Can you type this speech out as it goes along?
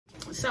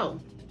So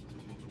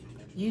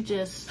you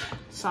just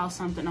saw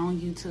something on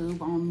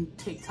YouTube, on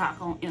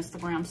TikTok, on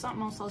Instagram,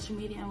 something on social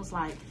media, and was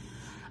like,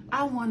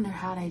 I wonder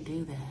how they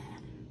do that.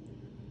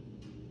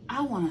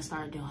 I want to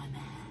start doing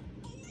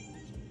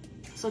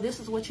that. So this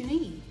is what you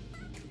need.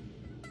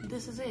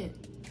 This is it.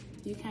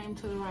 You came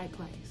to the right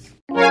place.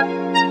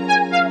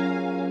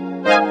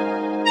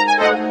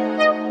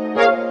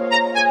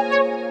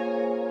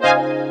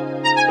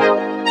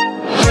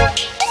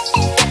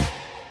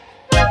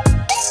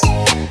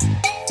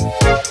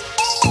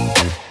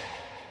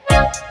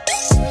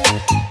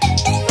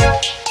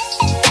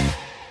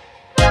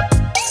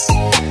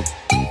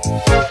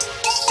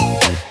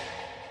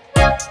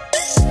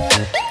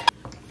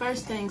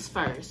 First things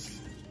first,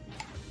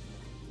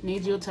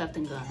 need you a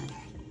tufting gun.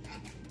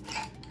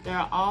 There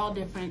are all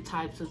different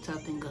types of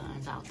tufting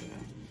guns out there.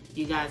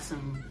 You got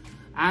some,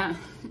 I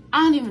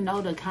don't even know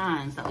the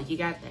kinds though. You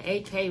got the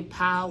AK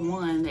POW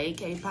 1, the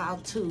AK POW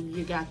 2,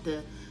 you got the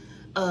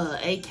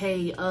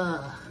AK,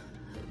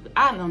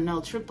 I don't know,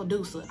 triple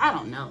deucer, I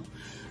don't know.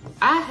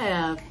 I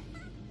have,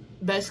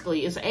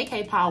 basically, it's an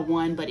AK POW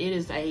 1, but it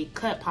is a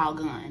cut POW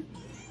gun.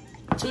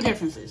 Two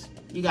differences.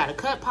 You got a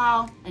cut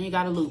POW and you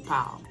got a loop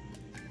POW.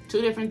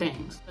 Two different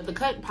things. But the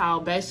cut POW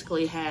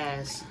basically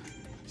has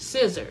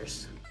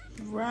scissors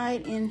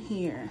right in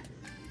here.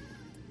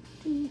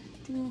 See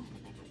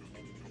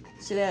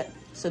that?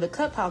 So the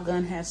cut POW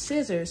gun has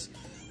scissors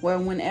where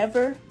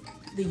whenever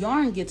the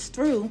yarn gets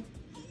through,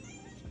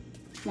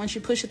 once you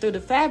push it through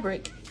the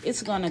fabric,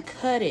 it's gonna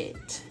cut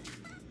it.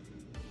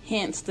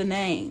 Hence the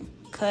name,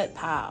 cut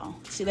POW.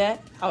 See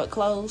that? How it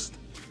closed?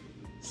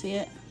 See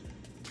it?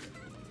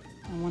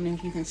 I wonder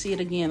if you can see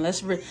it again.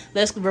 Let's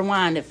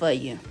rewind it for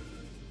you.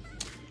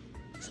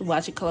 So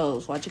watch it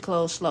close. Watch it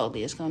close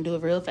slowly. It's gonna do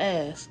it real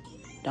fast.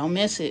 Don't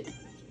miss it.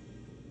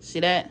 See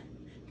that?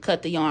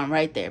 Cut the yarn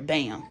right there.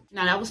 Bam.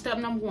 Now that was step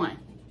number 1.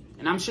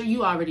 And I'm sure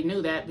you already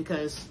knew that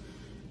because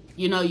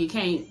you know you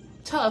can't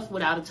tuft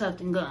without a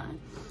tufting gun.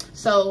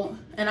 So,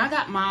 and I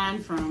got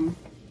mine from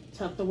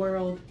Tuft the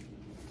World,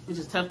 which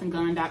is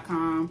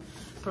tuftinggun.com.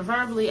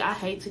 Preferably, I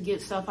hate to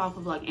get stuff off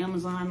of like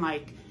Amazon,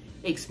 like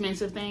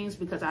expensive things,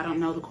 because I don't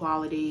know the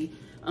quality.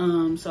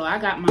 So I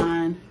got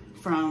mine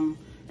from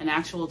an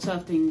actual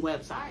tufting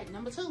website.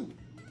 Number 2,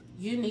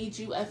 you need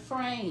you a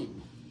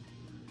frame,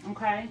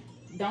 okay?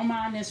 Don't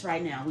mind this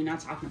right now. We're not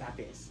talking about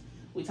this.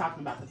 We're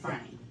talking about the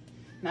frame.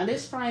 Now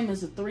this frame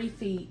is a 3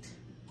 feet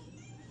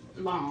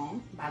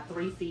long by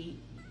 3 feet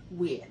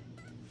width,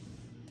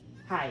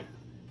 height.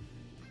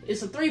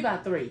 It's a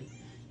 3x3. You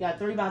got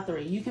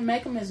 3x3. You can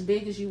make them as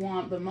big as you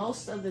want, but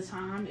most of the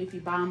time, if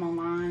you buy them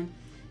online,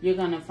 you're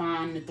gonna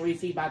find the 3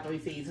 feet by 3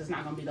 feet. It's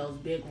not gonna be those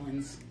big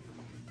ones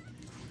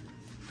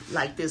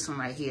like this one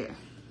right here.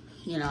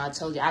 You know, I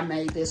told you I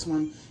made this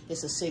one.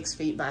 It's a 6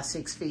 feet by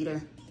 6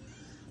 feeter.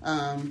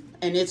 And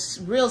it's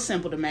real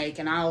simple to make,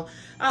 and I'll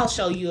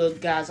show you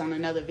guys on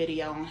another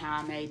video on how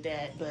I made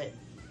that. But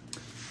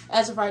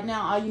as of right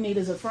now, all you need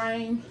is a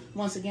frame.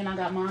 Once again, I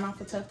got mine off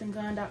of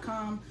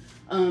tuftinggun.com.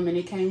 And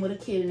it came with a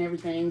kit and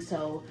everything.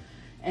 So,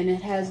 and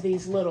it has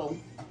these little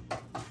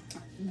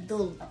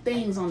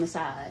things on the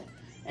side,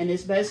 and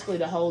it's basically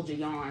to hold your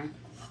yarn.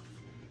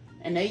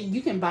 And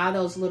you can buy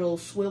those little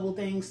swivel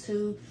things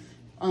too,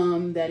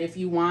 that if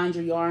you wind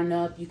your yarn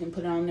up, you can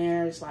put it on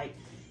there. It's like,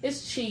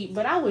 it's cheap,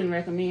 but I wouldn't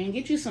recommend.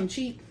 Get you some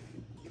cheap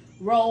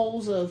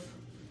rolls of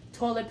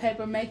toilet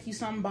paper, make you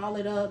something, ball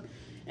it up,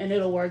 and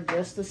it'll work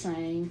just the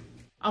same.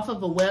 Off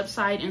of a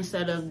website,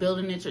 instead of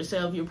building it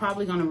yourself, you're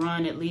probably gonna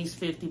run at least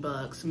 50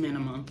 bucks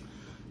minimum,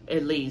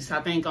 at least.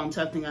 I think on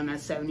Tufting Gun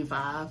that's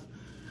 75,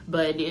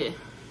 but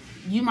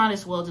you might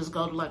as well just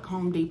go to like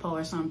Home Depot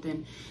or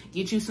something.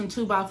 Get you some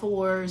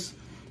 2x4s,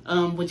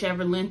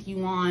 whichever length you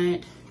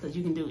want, because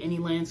you can do any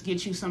lengths.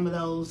 Get you some of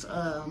those,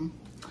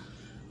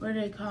 what are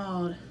they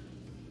called?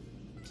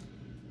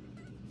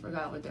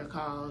 Forgot what they're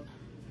called.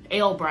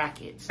 L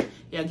brackets.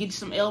 Yeah, get you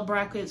some L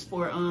brackets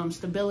for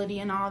stability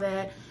and all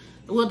that.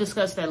 We'll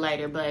discuss that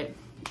later, but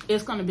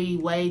it's gonna be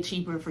way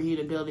cheaper for you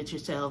to build it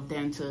yourself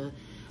than to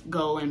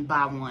go and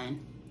buy one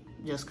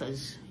just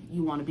because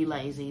you want to be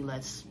lazy.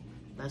 Let's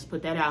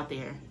put that out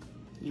there.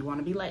 You want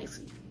to be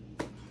lazy.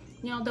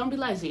 You know, don't be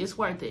lazy. It's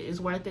worth it. It's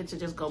worth it to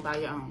just go buy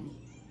your own.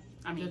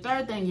 I mean, the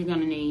third thing you're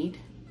gonna need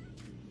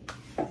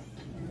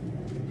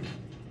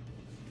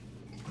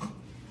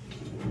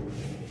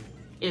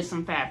is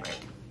some fabric.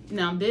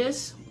 Now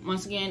this,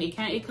 once again,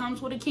 it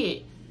comes with a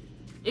kit.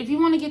 If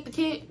you want to get the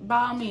kit,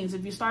 by all means.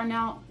 If you're starting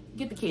out,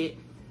 get the kit.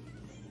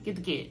 Get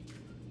the kit.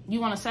 You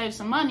want to save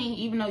some money,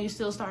 even though you're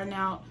still starting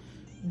out,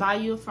 buy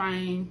you a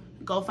frame.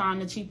 Go find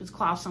the cheapest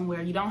cloth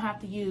somewhere. You don't have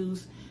to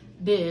use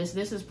this.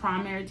 This is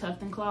primary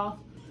tufting cloth,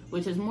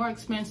 which is more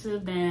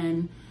expensive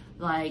than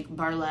like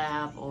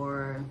burlap,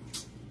 or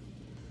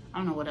I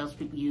don't know what else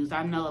people use.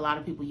 I know a lot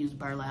of people use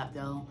burlap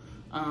though.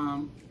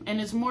 And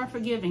it's more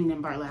forgiving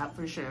than burlap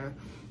for sure.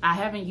 I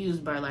haven't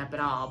used burlap at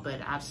all, but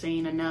I've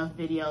seen enough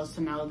videos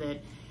to know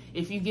that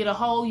if you get a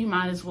hole, you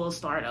might as well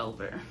start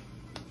over.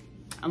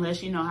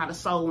 Unless you know how to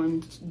sew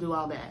and do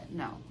all that.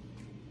 No.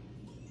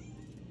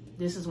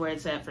 This is where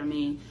it's at for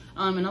me.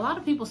 And a lot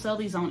of people sell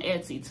these on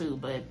Etsy too,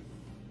 but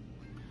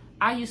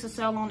I used to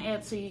sell on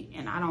Etsy,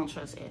 and I don't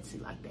trust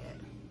Etsy like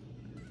that.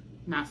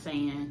 Not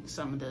saying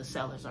some of the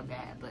sellers are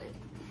bad, but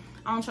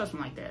I don't trust them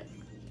like that.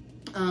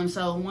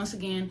 So once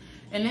again,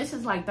 and this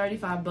is like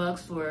 35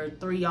 bucks for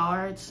 3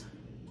 yards,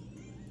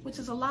 which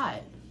is a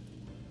lot.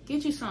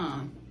 Get you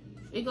some.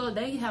 They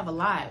have a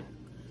lot.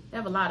 They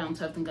have a lot on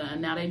Tufting Gun.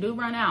 Now they do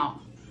run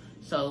out,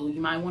 so you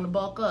might want to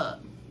bulk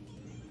up.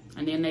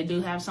 And then they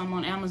do have some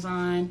on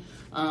Amazon,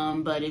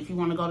 but if you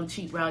want to go the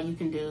cheap route, you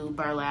can do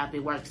burlap.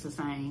 It works the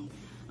same.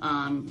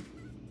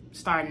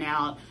 Starting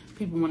out,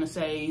 people want to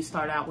say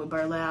start out with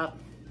burlap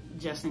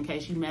just in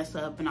case you mess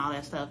up and all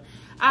that stuff.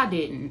 I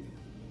didn't.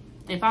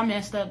 If I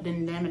messed up,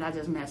 then damn it, I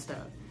just messed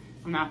up.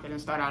 I'm not going to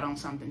start out on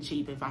something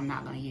cheap if I'm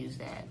not going to use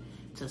that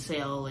to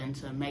sell and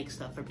to make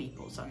stuff for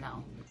people. So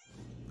no.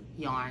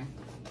 Yarn,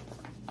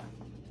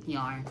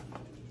 yarn,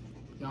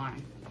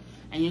 yarn.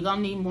 And you're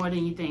gonna need more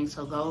than you think,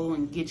 so go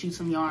and get you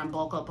some yarn,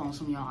 bulk up on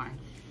some yarn.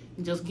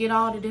 And just get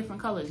all the different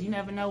colors. You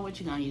never know what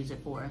you're gonna use it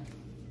for.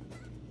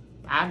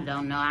 I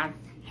don't know.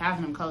 Half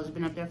of them colors have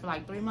been up there for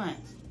like 3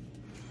 months.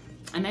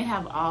 And they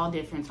have all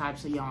different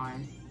types of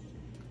yarn.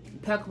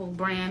 Impeccable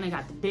brand, they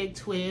got the big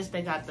twist,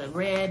 they got the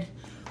red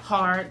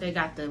heart, they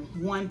got the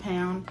 1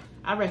 pound.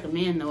 I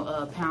recommend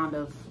the pound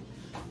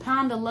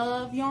of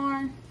love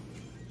yarn.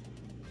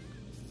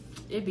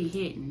 It be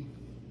hitting.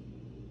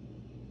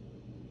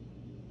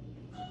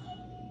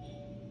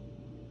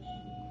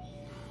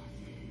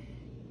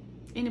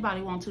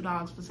 Anybody want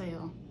 $2 for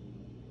sale?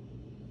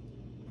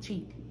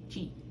 Cheap,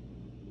 cheap.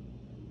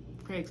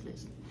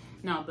 Craigslist.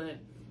 No, but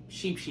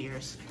sheep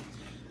shears.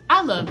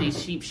 I love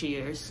these sheep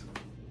shears.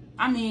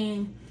 I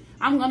mean,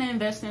 I'm gonna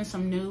invest in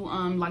some new,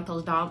 like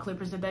those dog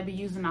clippers that they be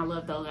using. I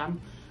love those.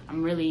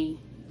 I'm really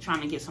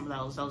trying to get some of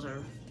those. Those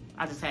are,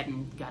 I just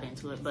hadn't got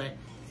into it, but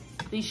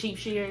these sheep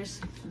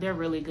shears, they're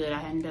really good. I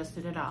hadn't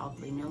dusted it off,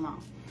 leave me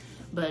alone.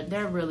 But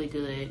they're really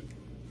good.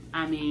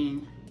 I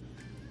mean,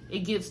 it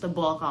gets the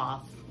bulk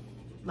off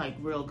like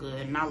real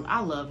good, and I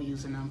love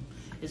using them.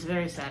 It's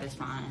very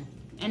satisfying,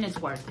 and it's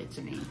worth it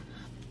to me.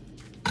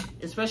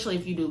 Especially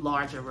if you do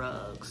larger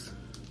rugs,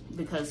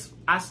 because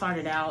I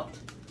started out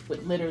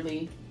with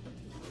literally,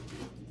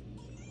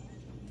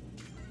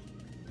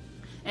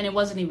 and it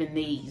wasn't even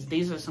these.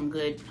 These are some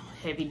good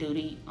heavy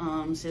duty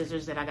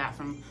scissors that I got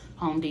from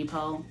Home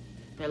Depot.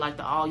 They're like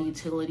the all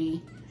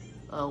utility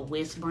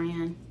Whisk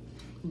brand,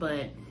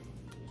 but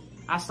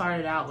I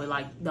started out with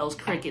like those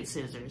Cricut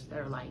scissors.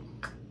 They're like,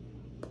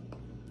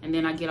 and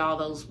then I get all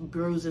those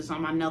bruises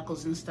on my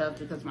knuckles and stuff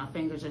because my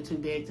fingers are too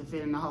big to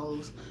fit in the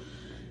holes.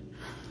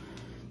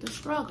 The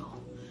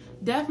struggle.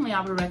 Definitely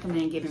I would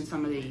recommend getting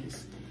some of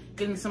these.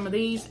 Getting some of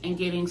these and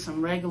getting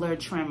some regular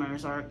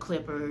trimmers or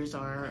clippers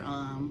or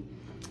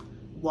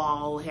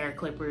WAHL hair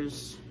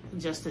clippers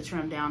just to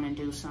trim down and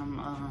do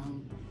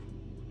some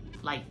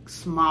like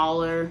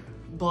smaller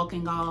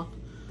bulking off.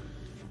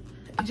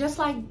 Just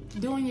like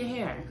doing your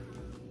hair.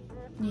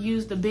 You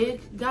use the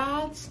big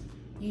guides.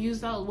 You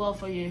use those, well,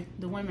 for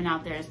the women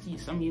out there,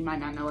 some of you might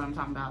not know what I'm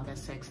talking about.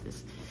 That's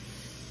sexist.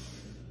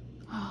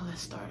 Oh,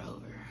 let's start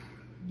over.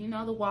 You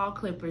know the WAHL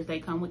clippers, they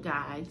come with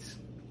guides,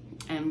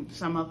 and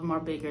some of them are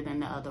bigger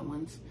than the other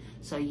ones.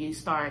 So you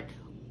start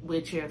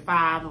with your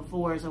 5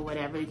 or 4s or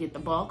whatever to get the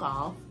bulk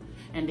off,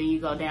 and then you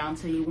go down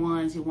to your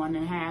 1s, your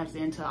 1.5s,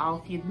 into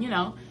off you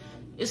know,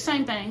 it's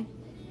same thing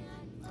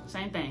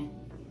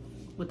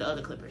with the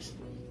other clippers,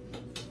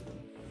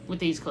 with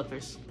these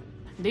clippers.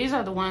 These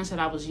are the ones that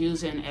I was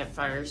using at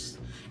first,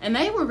 and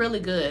they were really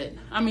good.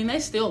 I mean, they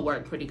still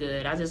work pretty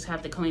good. I just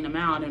have to clean them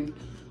out, and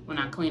when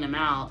I clean them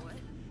out,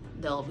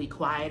 they'll be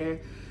quieter,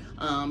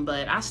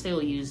 but I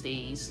still use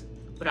these.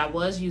 But I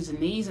was using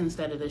these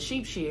instead of the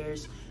sheep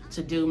shears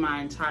to do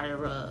my entire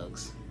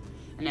rugs.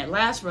 And that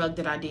last rug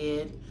that I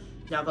did,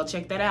 y'all go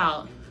check that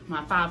out,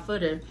 my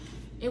 5-footer,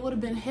 it would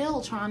have been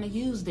hell trying to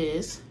use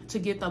this to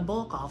get the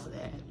bulk off of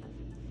that.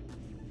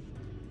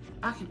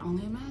 I can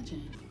only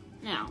imagine.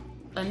 Now,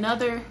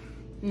 another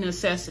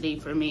necessity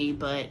for me,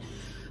 but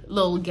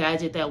little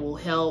gadget that will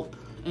help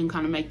and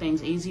kind of make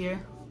things easier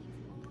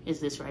is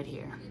this right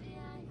here.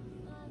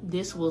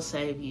 This will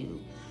save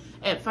you.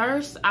 At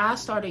first, I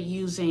started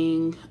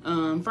using,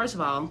 first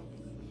of all,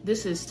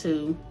 this is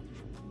to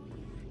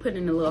put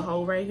in a little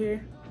hole right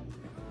here.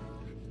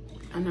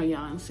 I know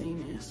y'all ain't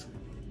seen this.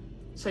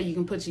 So you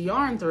can put your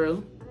yarn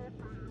through,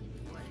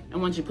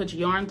 and once you put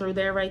your yarn through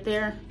there, right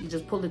there, you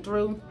just pull it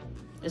through.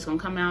 It's gonna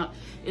come out.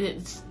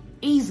 It's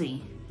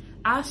easy.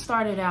 I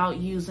started out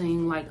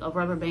using like a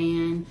rubber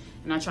band,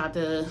 and I tried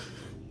to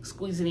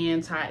squeeze it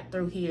in tight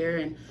through here,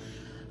 and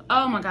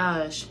oh my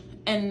gosh.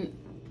 And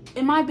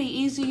it might be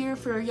easier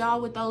for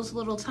y'all with those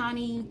little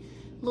tiny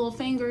little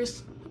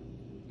fingers.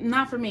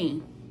 Not for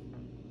me.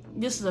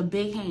 This is a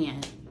big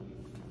hand.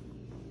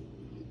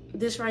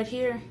 This right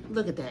here,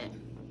 look at that.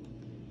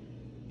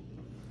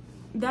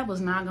 That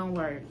was not gonna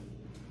work.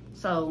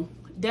 So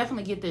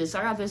definitely get this.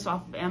 I got this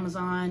off of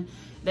Amazon.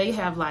 They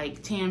have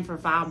like 10 for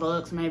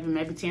 $5,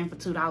 maybe 10 for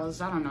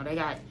 $2. I don't know. They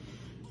got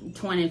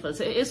 20 for,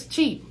 it's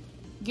cheap.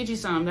 get you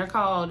some. They're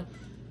called,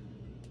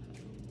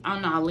 I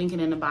don't know, I'll link it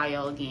in the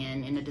bio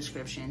again in the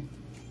description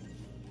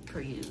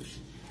per usual.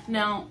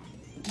 Now,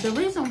 the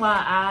reason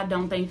why I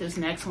don't think this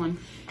next one,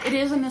 it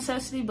is a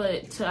necessity,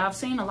 but I've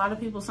seen a lot of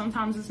people,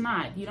 sometimes it's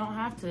not. You don't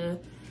have to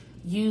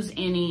use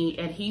any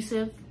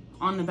adhesive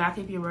on the back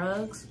of your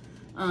rugs.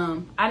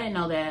 I didn't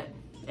know that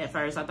at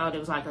first. I thought it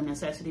was like a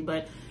necessity,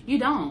 but you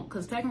don't,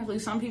 because technically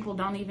some people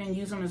don't even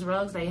use them as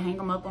rugs. They hang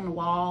them up on the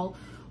wall,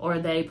 or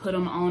they put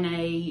them on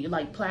a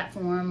like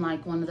platform,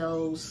 like one of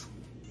those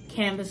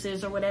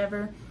canvases or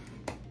whatever.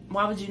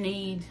 Why would you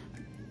need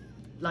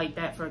like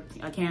that for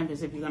a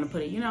canvas if you're gonna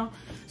put it, you know?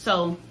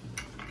 So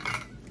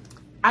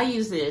I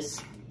use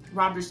this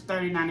Robert's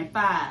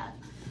 3095.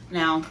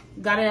 Now,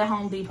 got it at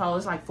Home Depot.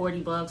 It's like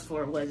 40 bucks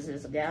for, what is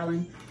this, a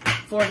gallon?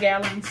 4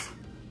 gallons.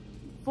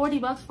 40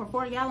 bucks for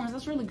 4 gallons,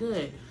 that's really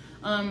good.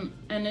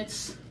 And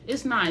it's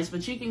nice,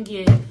 but you can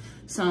get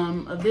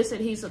some of this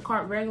adhesive,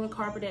 regular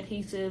carpet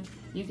adhesive.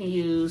 You can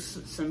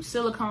use some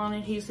silicone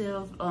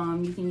adhesive.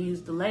 You can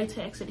use the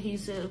latex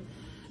adhesive.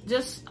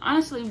 Just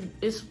honestly,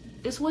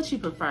 it's what you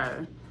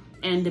prefer,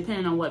 and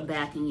depending on what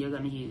backing you're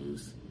gonna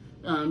use.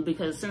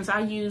 Because since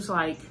I use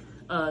like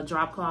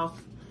drop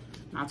cloth,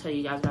 and I'll tell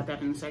you guys about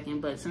that in a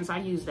second, but since I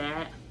use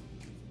that,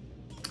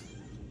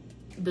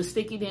 the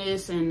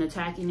stickiness and the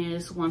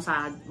tackiness,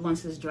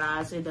 once it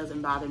dries, it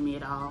doesn't bother me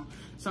at all.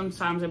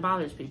 Sometimes it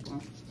bothers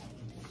people.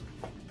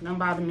 Don't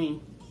bother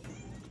me,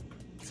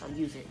 so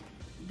use it.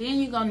 Then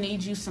you're gonna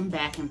need you some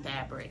backing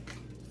fabric.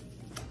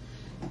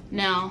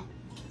 Now,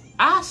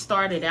 I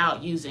started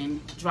out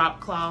using drop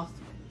cloth,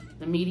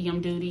 the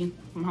medium duty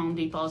from Home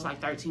Depot. It's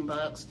like 13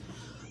 bucks.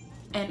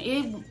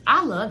 And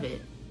I love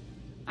it.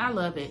 I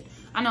love it.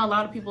 I know a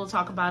lot of people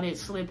talk about it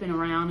slipping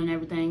around and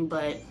everything,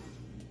 but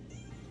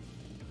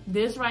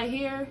this right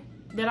here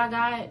that I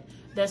got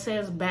that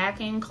says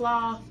backing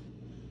cloth,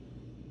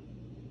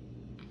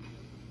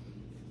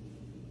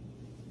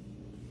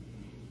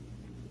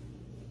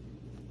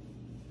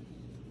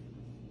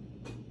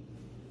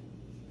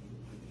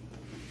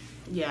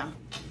 yeah.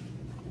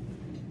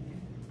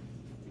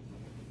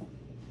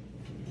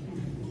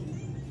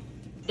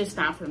 It's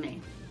not for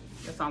me.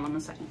 That's all I'm gonna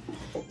say.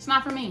 It's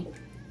not for me.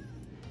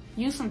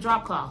 Use some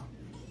drop cloth.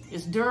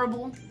 It's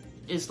durable.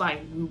 It's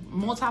like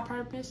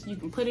multi-purpose. You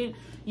can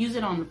use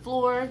it on the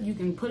floor. You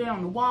can put it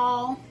on the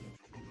wall.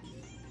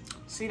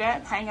 See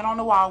that? Hang it on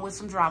the wall with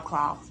some drop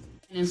cloth.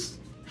 And it's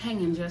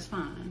hanging just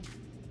fine.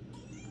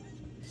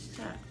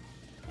 So,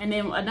 and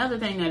then another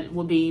thing that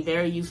will be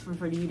very useful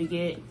for you to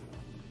get,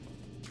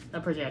 a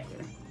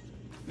projector.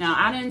 Now,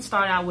 I didn't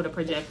start out with a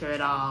projector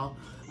at all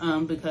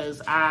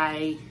because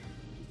I'm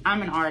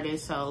an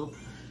artist, so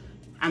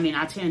I mean,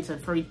 I tend to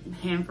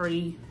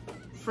freehand.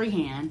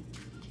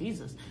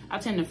 I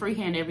tend to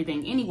freehand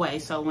everything anyway.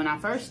 So when I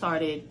first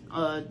started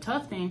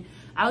tufting,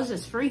 I was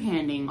just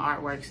freehanding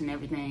artworks and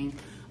everything.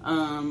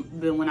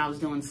 But when I was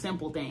doing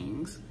simple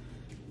things,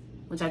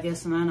 which I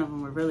guess none of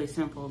them were really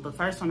simple. The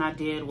first one I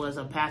did was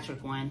a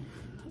Patrick one.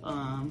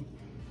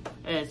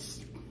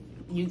 As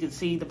you can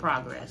see the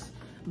progress,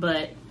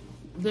 but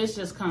this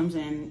just comes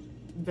in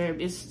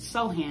it's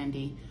so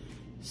handy,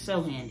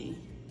 so handy.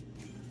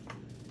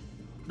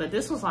 But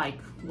this was like,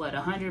 what,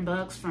 100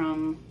 bucks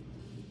from,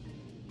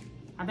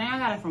 I think I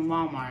got it from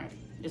Walmart.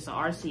 It's an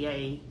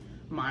RCA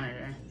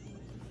monitor.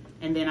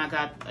 And then I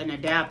got an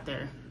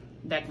adapter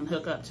that can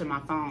hook up to my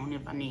phone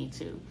if I need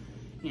to,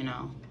 you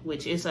know,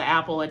 which is an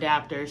Apple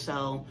adapter,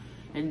 so,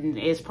 and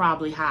it's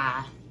probably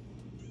high.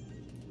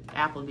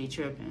 Apple be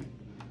tripping.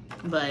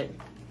 But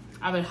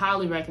I would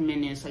highly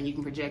recommend this so you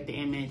can project the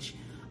image.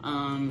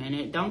 And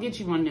it don't get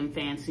you one of them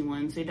fancy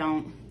ones.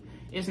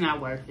 It's not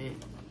worth it.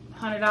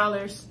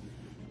 $100.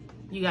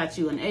 You got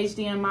you an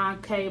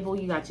HDMI cable,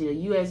 you got you a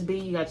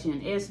USB, you got you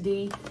an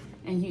SD,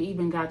 and you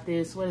even got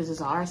this, what is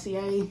this, a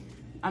RCA?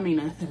 I mean,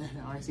 a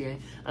RCA,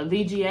 a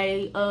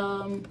VGA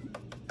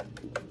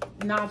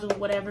nozzle,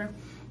 whatever,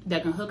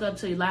 that can hook up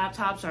to your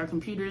laptops or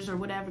computers or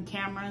whatever,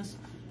 cameras.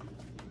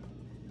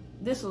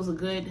 This was a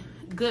good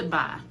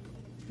buy.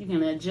 You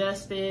can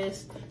adjust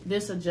this.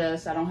 This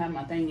adjusts. I don't have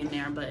my thing in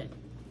there, but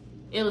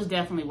it was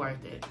definitely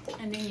worth it.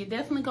 And then you're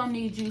definitely gonna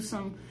need you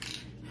some,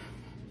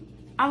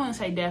 I wouldn't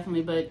say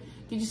definitely, but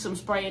get you some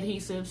spray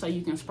adhesive so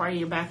you can spray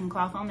your backing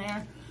cloth on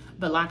there.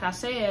 But like I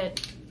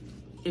said,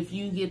 if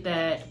you get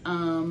that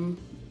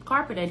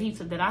carpet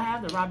adhesive that I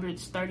have, the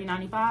Robert's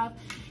 3095,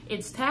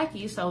 it's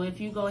tacky. So if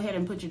you go ahead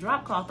and put your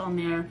drop cloth on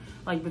there,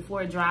 like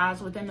before it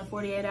dries within the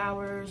 48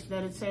 hours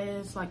that it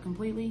says, like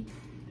completely,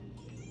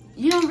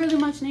 you don't really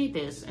much need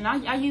this. And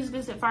I use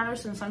this at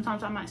first, and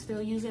sometimes I might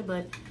still use it,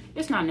 but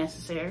it's not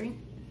necessary.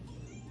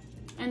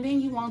 And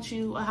then you want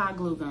you a hot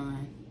glue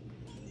gun.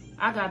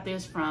 I got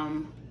this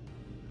from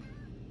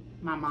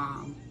my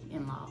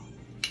mom-in-law,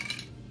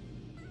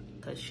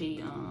 cause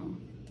she,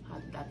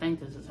 I think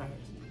this is hers.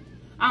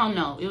 I don't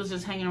know, it was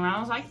just hanging around. I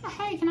was like,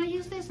 hey, can I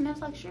use this? And it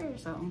was like, sure,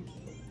 so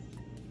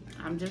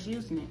I'm just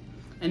using it.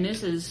 And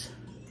this is,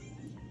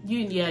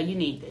 you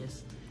need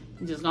this.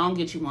 I'm just gonna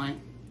get you one.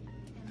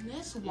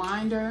 This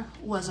winder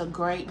was a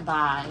great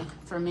buy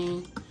for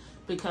me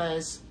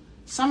because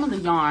some of the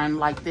yarn,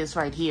 like this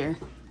right here,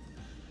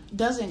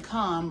 doesn't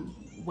come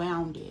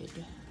wounded.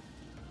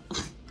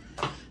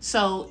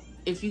 So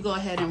if you go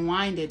ahead and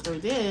wind it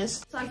through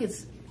this, it's like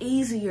it's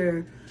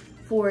easier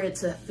for it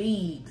to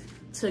feed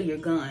to your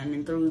gun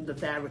and through the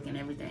fabric and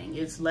everything.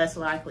 It's less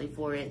likely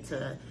for it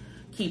to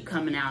keep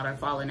coming out or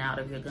falling out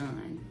of your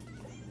gun.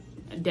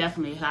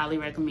 Definitely highly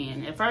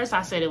recommend. At first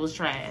I said it was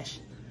trash,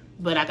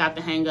 but I got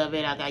the hang of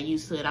it. I got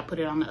used to it. I put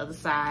it on the other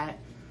side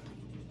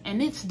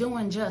and it's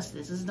doing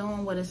justice. It's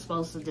doing what it's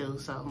supposed to do.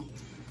 So,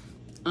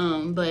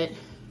 but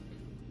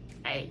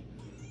hey,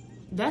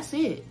 that's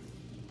it.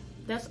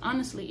 That's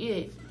honestly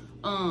it.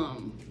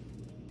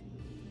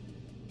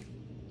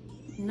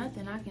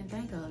 Nothing I can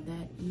think of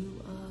that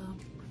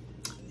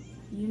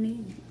you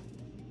need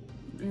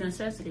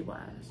necessity wise.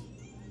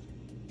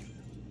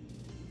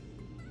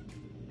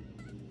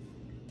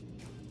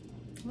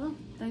 Well,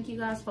 thank you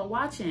guys for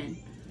watching.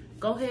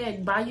 Go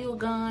ahead, buy you a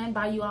gun,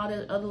 buy you all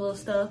the other little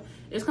stuff.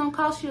 It's gonna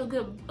cost you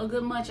a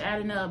good much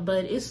adding up,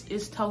 but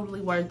it's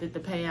totally worth it. The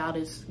payout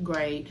is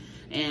great.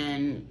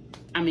 And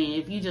I mean,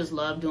 if you just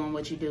love doing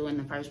what you do in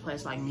the first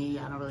place, like me,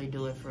 I don't really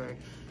do it for,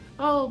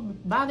 oh,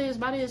 buy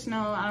this.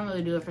 No, I don't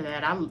really do it for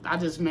that. I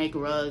just make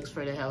rugs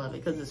for the hell of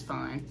it because it's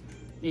fun.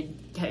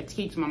 It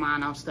keeps my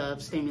mind off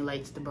stuff,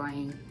 stimulates the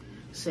brain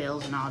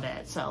cells and all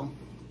that. So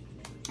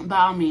by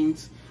all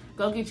means,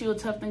 go get you a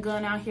tufting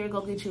gun out here.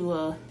 Go get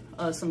you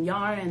some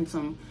yarn and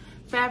some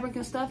fabric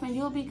and stuff, and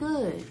you'll be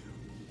good.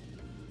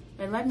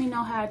 And let me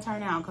know how it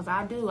turned out, because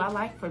I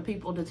like for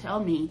people to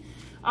tell me,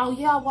 oh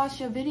yeah, I watched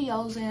your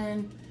videos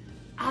and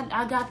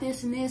I got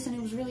this and this and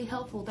it was really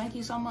helpful. Thank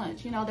you so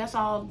much. You know, that's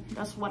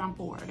what I'm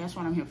for. That's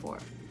what I'm here for.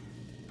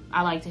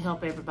 I like to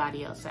help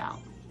everybody else out,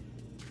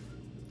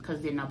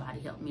 because then nobody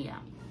helped me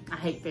out. I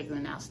hate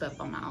figuring out stuff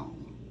on my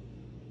own,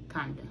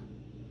 kinda.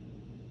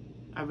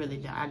 I really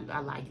do. I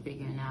like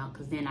figuring out,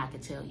 because then I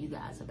could tell you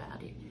guys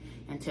about it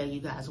and tell you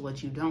guys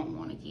what you don't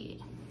want to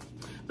get.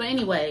 But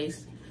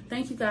anyways,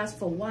 thank you guys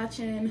for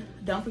watching.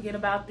 Don't forget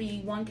about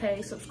the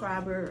 1K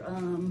subscriber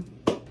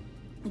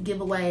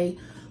giveaway.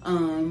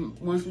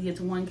 Once we get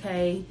to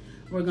 1K,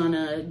 we're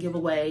gonna give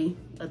away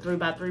a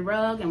 3x3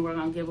 rug, and we're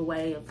gonna give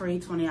away a free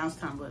 20-ounce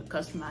tumbler.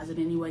 Customize it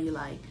any way you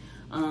like.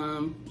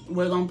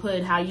 We're gonna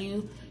put how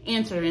you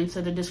enter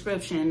into the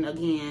description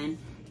again.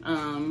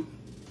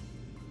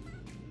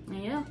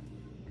 Yeah,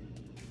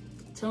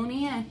 tune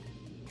in,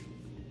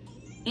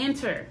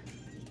 enter,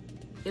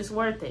 it's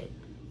worth it.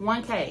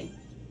 1K,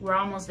 we're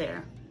almost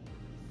there.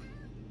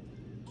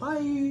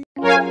 Bye.